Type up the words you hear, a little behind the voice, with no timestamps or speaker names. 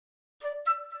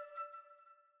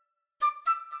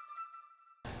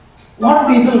What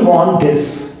people want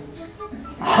is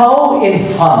how in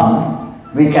fun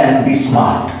we can be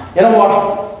smart. You know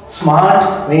what?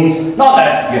 Smart means not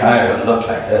that you look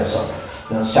like this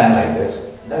or stand like this.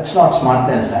 That's not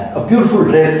smartness, and a beautiful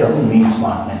dress doesn't mean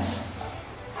smartness.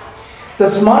 The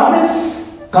smartness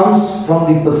comes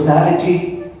from the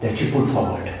personality that you put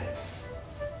forward,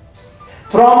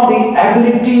 from the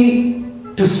ability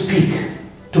to speak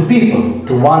to people,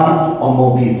 to one or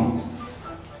more people.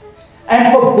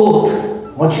 And for both,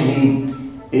 what you need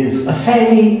is a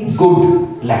fairly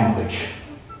good language.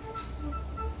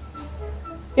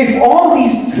 If all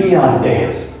these three are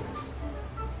there,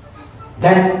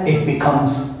 then it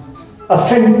becomes a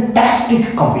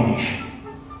fantastic combination.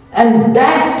 And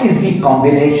that is the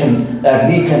combination that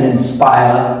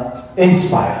VCANINSPIRE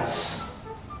inspires.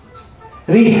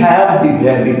 We have the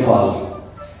wherewithal.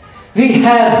 We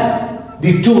have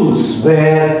the tools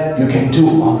where you can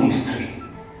do all these three.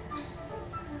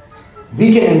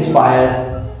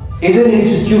 VCANINSPIRE is an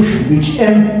institution which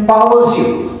empowers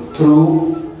you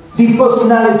through the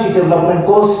personality development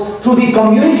course, through the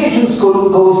communication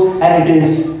course, and it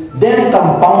is then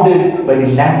compounded by the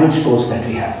language course that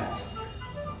we have.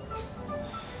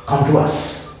 Come to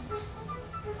us.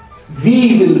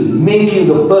 We will make you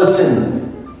the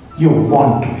person you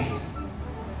want to be.